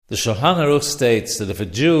The Shulchan Aruch states that if a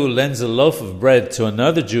Jew lends a loaf of bread to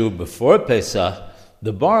another Jew before Pesach,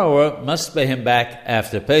 the borrower must pay him back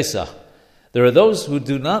after Pesach. There are those who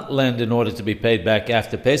do not lend in order to be paid back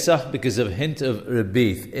after Pesach because of a hint of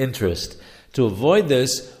rebith, interest. To avoid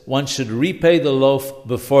this, one should repay the loaf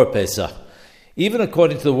before Pesach. Even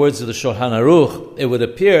according to the words of the Shulchan Aruch, it would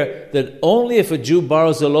appear that only if a Jew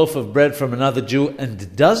borrows a loaf of bread from another Jew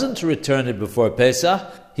and doesn't return it before Pesach,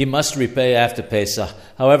 he must repay after Pesach.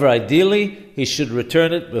 However, ideally, he should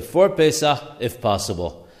return it before Pesach if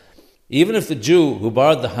possible. Even if the Jew who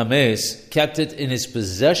borrowed the hametz kept it in his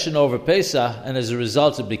possession over Pesach and as a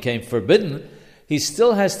result it became forbidden, he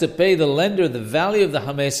still has to pay the lender the value of the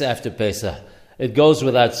hametz after Pesach. It goes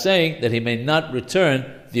without saying that he may not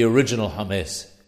return the original hametz.